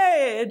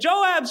 Hey,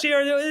 Joab's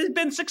here. He's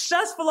been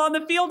successful on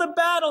the field of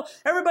battle.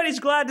 Everybody's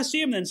glad to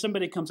see him. Then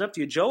somebody comes up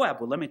to you, Joab,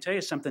 well, let me tell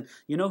you something.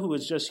 You know who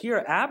was just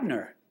here?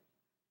 Abner.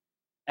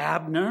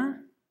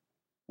 Abner?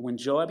 When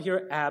Joab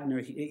hears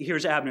Abner,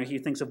 he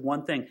thinks of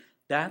one thing.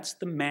 That's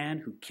the man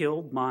who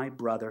killed my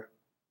brother.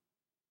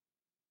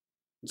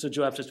 And so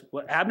Joab says,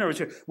 well, Abner was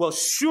here. Well,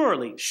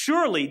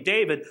 surely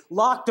David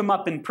locked him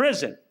up in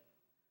prison.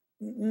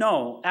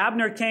 No,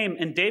 Abner came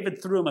and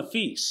David threw him a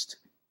feast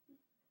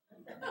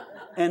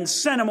and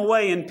sent him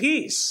away in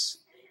peace.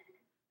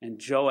 And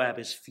Joab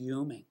is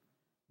fuming.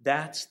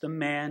 That's the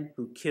man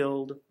who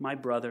killed my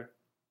brother.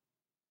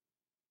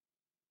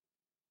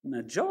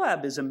 Now,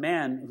 Joab is a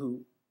man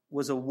who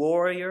was a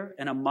warrior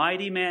and a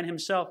mighty man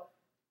himself.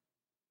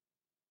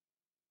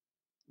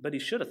 But he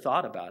should have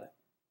thought about it.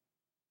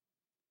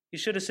 He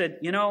should have said,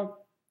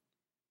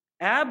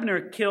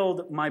 Abner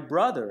killed my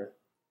brother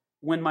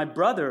when my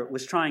brother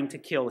was trying to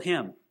kill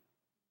him.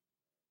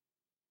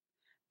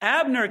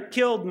 Abner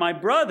killed my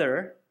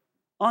brother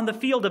on the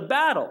field of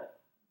battle.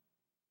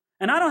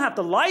 And I don't have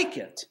to like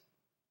it,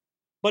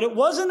 but it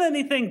wasn't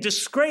anything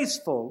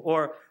disgraceful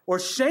or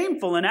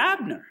shameful in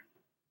Abner.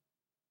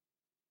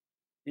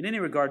 In any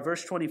regard,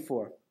 verse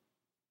 24.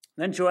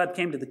 Then Joab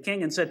came to the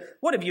king and said,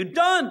 what have you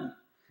done?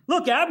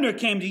 Look, Abner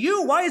came to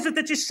you. Why is it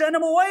that you sent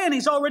him away and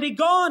he's already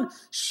gone?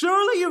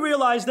 Surely you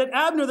realize that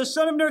Abner, the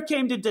son of Ner,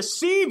 came to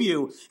deceive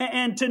you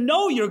and to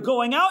know you're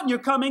going out and you're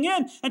coming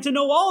in and to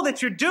know all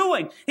that you're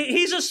doing.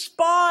 He's a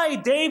spy,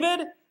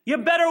 David. You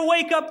better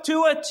wake up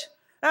to it.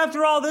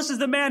 After all, this is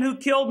the man who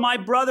killed my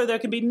brother. There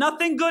can be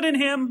nothing good in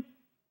him.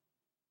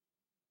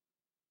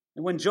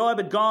 And when Joab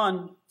had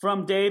gone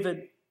from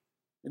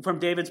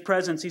David's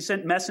presence, he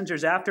sent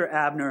messengers after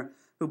Abner,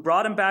 who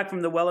brought him back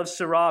from the well of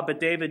Sirah, but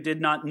David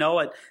did not know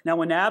it. Now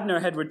when Abner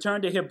had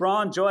returned to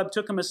Hebron, Joab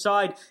took him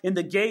aside in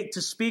the gate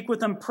to speak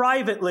with him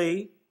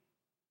privately,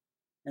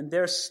 and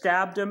there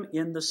stabbed him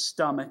in the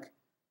stomach,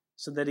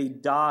 so that he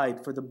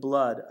died for the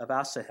blood of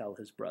Asahel,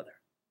 his brother.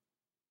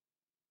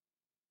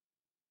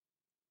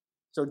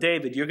 So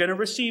David, you're going to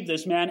receive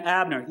this man,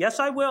 Abner. Yes,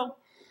 I will.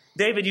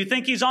 David, you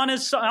think he's on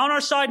our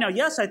side now?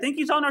 Yes, I think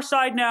he's on our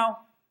side now.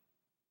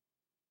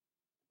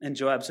 And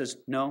Joab says,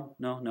 no,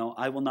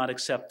 I will not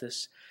accept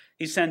this.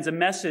 He sends a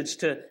message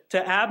to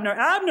Abner.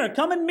 Abner,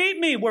 come and meet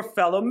me. We're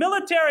fellow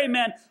military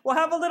men. We'll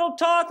have a little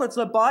talk. Let's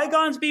let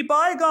bygones be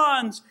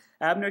bygones.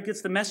 Abner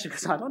gets the message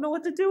because I don't know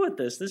what to do with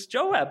this. This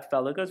Joab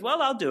fellow goes,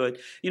 well, I'll do it.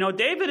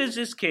 David is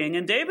his king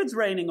and David's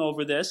reigning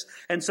over this.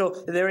 And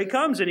so there he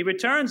comes and he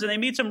returns and he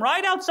meets him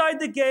right outside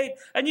the gate.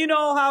 And you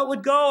know how it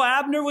would go.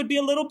 Abner would be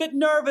a little bit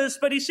nervous,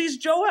 but he sees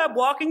Joab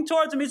walking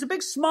towards him. He's a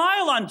big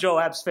smile on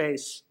Joab's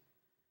face.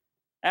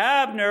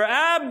 Abner,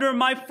 Abner,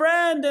 my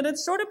friend. And it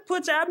sort of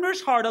puts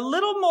Abner's heart a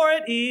little more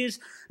at ease.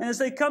 And as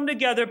they come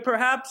together,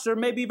 perhaps, or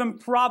maybe even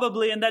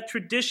probably in that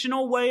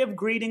traditional way of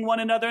greeting one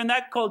another in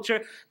that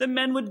culture, the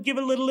men would give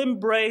a little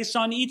embrace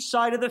on each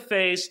side of the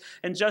face.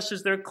 And just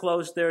as they're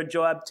close there,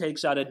 Joab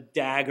takes out a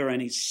dagger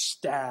and he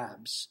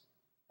stabs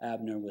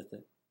Abner with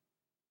it.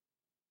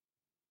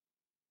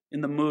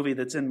 In the movie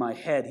that's in my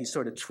head, he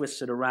sort of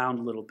twists it around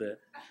a little bit.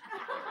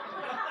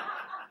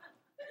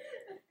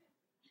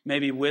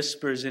 Maybe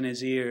whispers in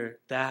his ear,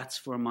 "That's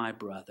for my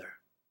brother."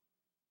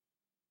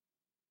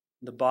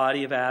 The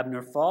body of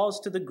Abner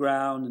falls to the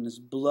ground and his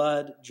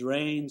blood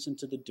drains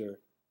into the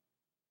dirt.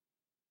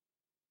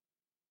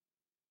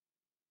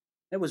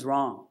 It was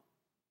wrong.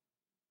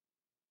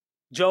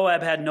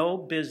 Joab had no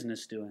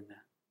business doing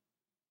that.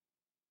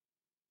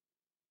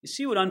 You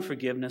see what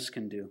unforgiveness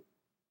can do?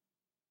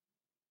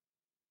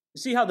 You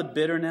see how the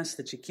bitterness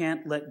that you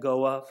can't let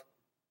go of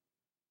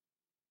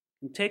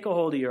can take a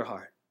hold of your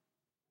heart?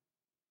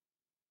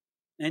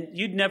 And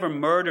you'd never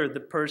murder the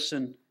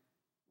person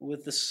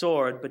with the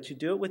sword, but you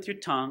do it with your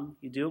tongue,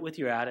 you do it with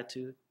your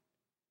attitude,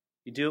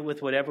 you do it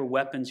with whatever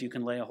weapons you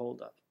can lay a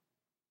hold of.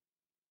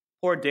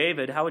 Poor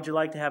David, how would you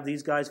like to have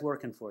these guys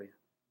working for you?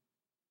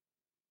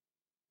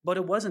 But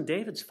it wasn't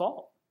David's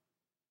fault.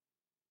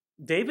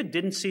 David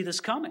didn't see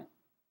this coming.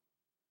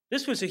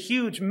 This was a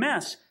huge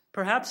mess,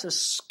 perhaps a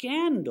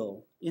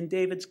scandal in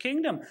David's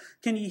kingdom.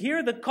 Can you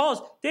hear the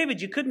calls? David,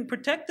 you couldn't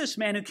protect this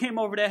man who came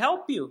over to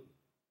help you.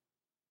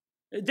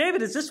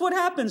 David, is this what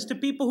happens to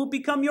people who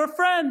become your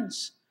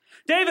friends?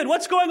 David,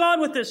 what's going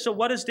on with this? So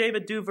what does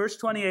David do? Verse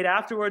 28,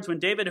 afterwards, when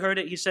David heard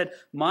it, he said,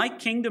 "My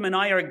kingdom and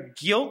I are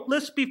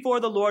guiltless before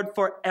the Lord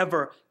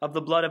forever of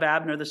the blood of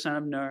Abner, the son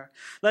of Ner.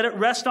 Let it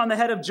rest on the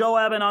head of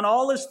Joab and on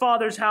all his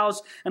father's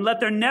house, and let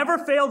there never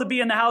fail to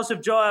be in the house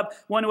of Joab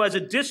one who has a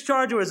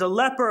discharge or is a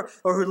leper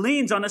or who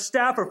leans on a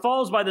staff or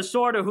falls by the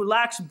sword or who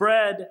lacks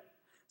bread."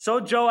 So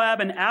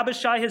Joab and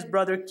Abishai his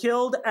brother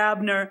killed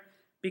Abner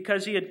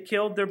because he had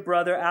killed their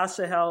brother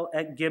Asahel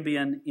at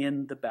Gibeon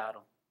in the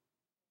battle.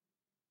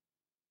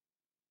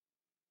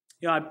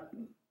 I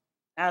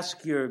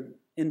ask your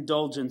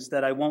indulgence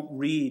that I won't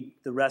read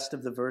the rest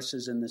of the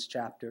verses in this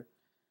chapter.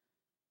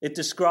 It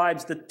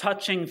describes the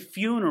touching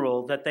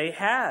funeral that they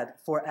had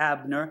for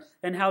Abner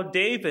and how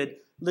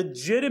David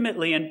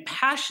legitimately and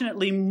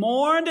passionately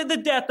mourned the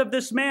death of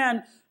this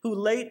man who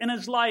late in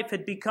his life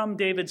had become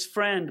David's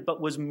friend but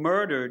was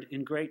murdered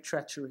in great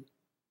treachery.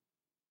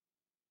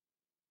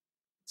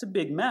 It's a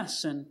big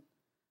mess, and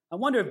I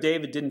wonder if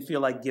David didn't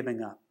feel like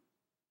giving up.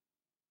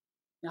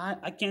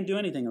 I can't do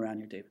anything around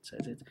here, David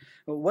says.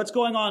 What's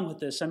going on with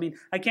this? I mean,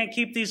 I can't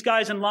keep these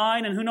guys in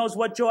line, and who knows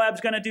what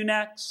Joab's going to do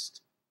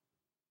next?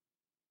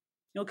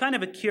 Kind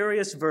of a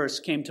curious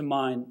verse came to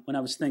mind when I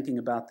was thinking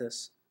about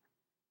this.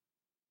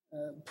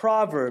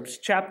 Proverbs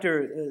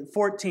chapter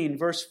 14,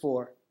 verse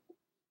 4.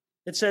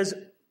 It says,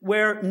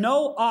 "Where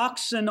no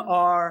oxen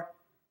are,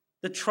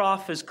 the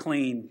trough is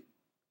clean,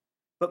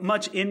 but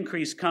much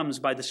increase comes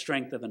by the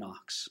strength of an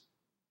ox."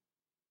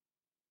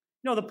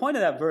 The point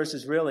of that verse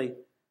is really,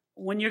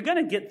 when you're going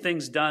to get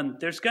things done,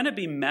 there's going to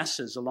be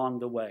messes along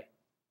the way.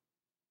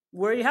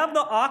 Where you have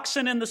the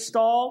oxen in the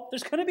stall,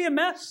 there's going to be a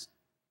mess.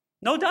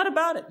 No doubt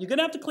about it. You're going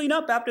to have to clean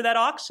up after that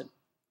oxen.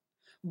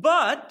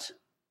 But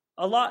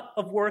a lot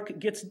of work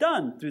gets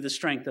done through the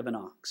strength of an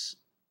ox.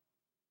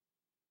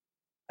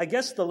 I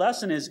guess the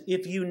lesson is,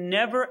 if you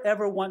never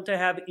ever want to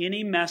have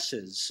any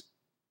messes,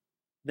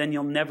 then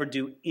you'll never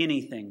do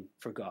anything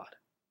for God.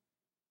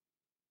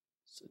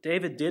 So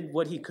David did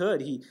what he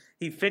could.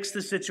 He fixed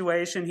the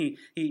situation.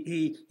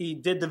 He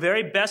did the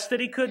very best that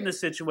he could in the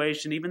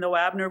situation, even though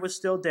Abner was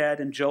still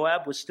dead and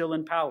Joab was still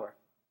in power.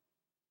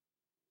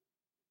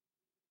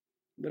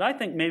 But I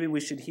think maybe we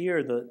should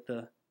hear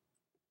the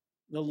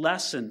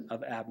lesson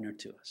of Abner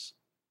to us.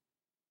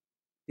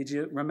 Did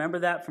you remember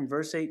that from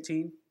verse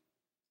 18?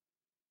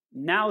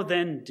 Now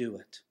then, do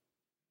it.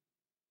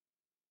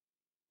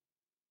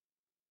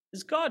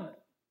 Is God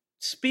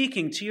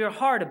speaking to your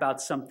heart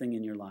about something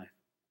in your life?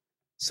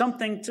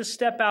 Something to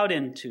step out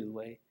into,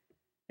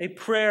 a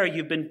prayer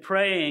you've been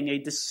praying, a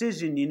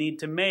decision you need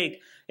to make,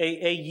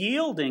 a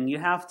yielding you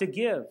have to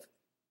give.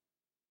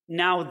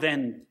 Now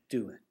then,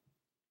 do it.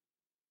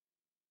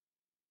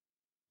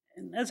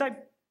 And as I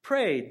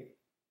prayed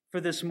for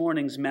this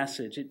morning's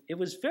message, it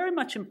was very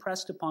much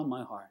impressed upon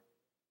my heart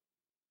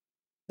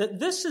that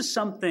this is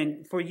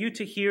something for you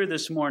to hear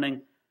this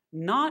morning,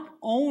 not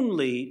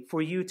only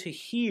for you to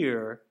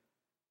hear,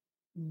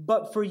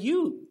 but for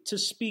you to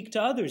speak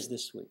to others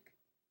this week.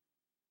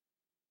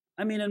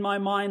 I mean, in my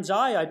mind's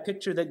eye, I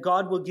picture that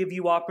God will give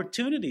you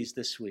opportunities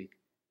this week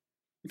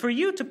for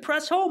you to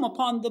press home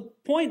upon the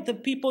point, the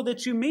people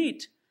that you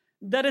meet,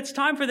 that it's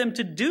time for them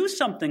to do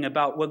something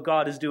about what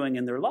God is doing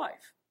in their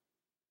life.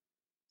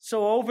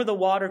 So over the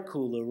water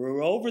cooler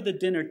or over the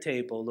dinner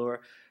table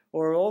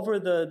or over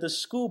the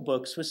school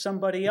books with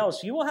somebody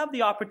else, you will have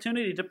the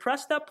opportunity to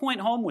press that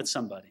point home with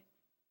somebody.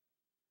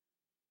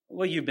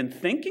 Well, you've been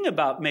thinking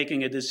about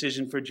making a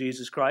decision for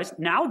Jesus Christ.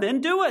 Now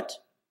then, do it.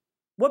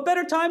 What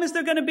better time is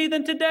there going to be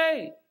than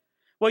today?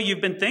 Well,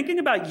 you've been thinking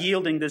about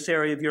yielding this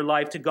area of your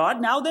life to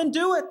God. Now then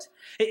do it.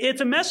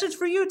 It's a message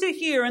for you to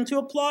hear and to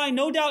apply,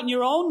 no doubt, in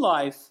your own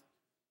life.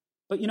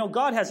 But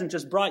God hasn't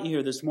just brought you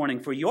here this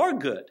morning for your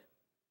good,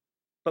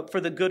 but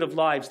for the good of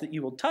lives that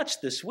you will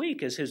touch this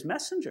week as his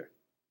messenger.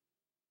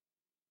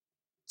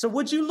 So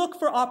would you look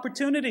for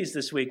opportunities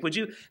this week? Would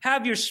you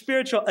have your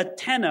spiritual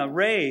antenna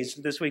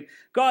raised this week?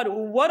 God,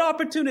 what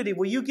opportunity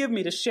will you give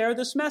me to share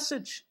this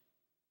message?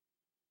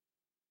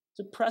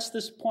 To press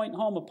this point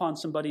home upon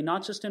somebody,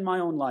 not just in my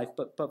own life,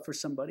 but for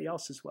somebody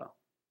else as well.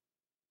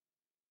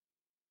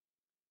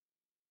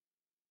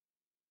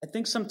 I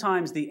think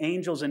sometimes the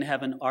angels in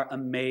heaven are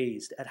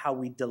amazed at how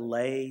we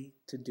delay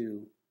to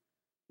do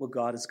what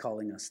God is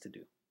calling us to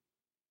do.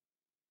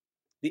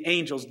 The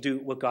angels do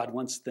what God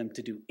wants them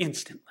to do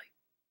instantly.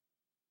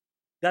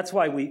 That's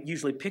why we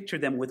usually picture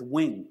them with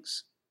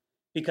wings,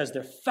 because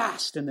they're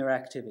fast in their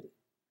activity.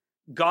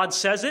 God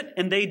says it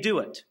and they do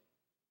it.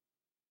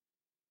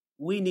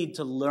 We need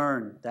to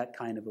learn that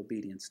kind of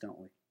obedience, don't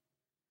we?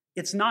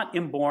 It's not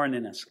inborn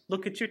in us.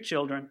 Look at your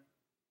children.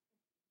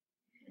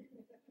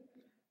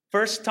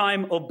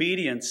 First-time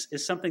obedience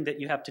is something that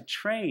you have to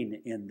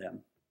train in them.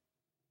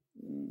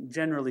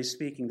 Generally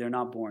speaking, they're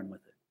not born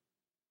with it.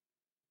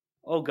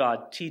 Oh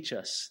God, teach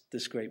us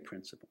this great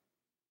principle.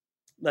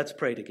 Let's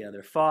pray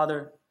together.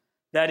 Father,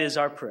 that is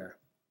our prayer.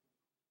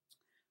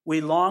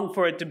 We long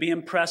for it to be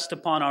impressed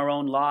upon our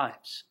own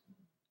lives.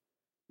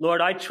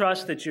 Lord, I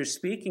trust that you're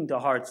speaking to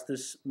hearts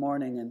this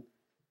morning. And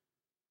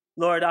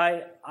Lord,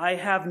 I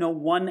have no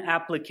one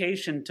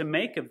application to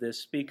make of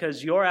this,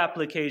 because your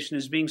application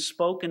is being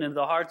spoken into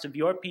the hearts of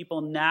your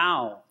people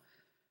now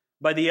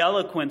by the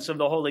eloquence of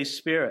the Holy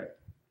Spirit.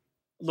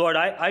 Lord,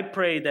 I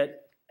pray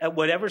that at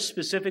whatever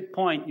specific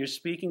point you're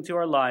speaking to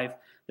our life,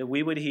 that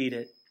we would heed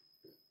it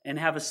and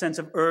have a sense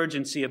of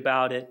urgency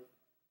about it,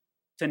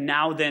 to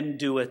now then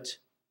do it.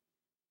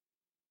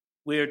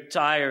 We're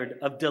tired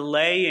of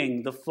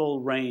delaying the full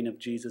reign of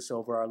Jesus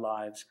over our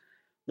lives.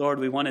 Lord,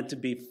 we want it to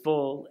be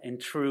full and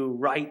true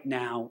right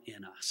now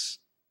in us.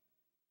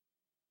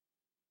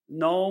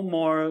 No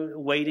more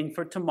waiting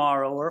for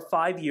tomorrow or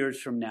 5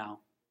 years from now.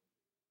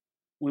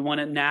 We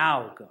want it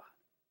now, God.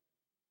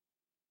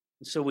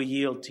 And so we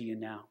yield to you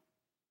now.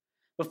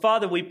 But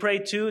Father, we pray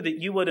too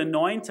that you would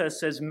anoint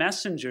us as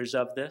messengers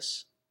of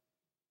this.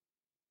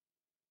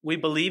 We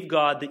believe,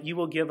 God, that you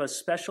will give us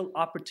special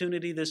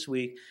opportunity this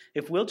week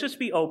if we'll just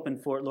be open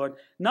for it, Lord.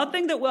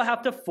 Nothing that we'll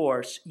have to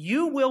force.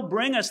 You will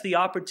bring us the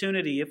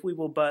opportunity if we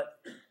will but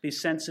be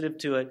sensitive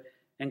to it.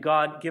 And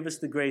God, give us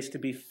the grace to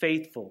be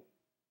faithful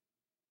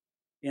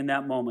in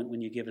that moment when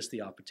you give us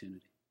the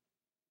opportunity.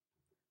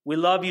 We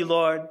love you,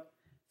 Lord.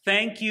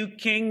 Thank you,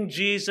 King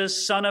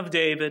Jesus, Son of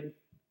David.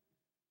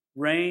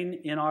 Reign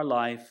in our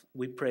life.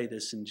 We pray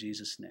this in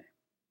Jesus' name.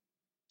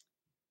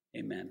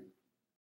 Amen.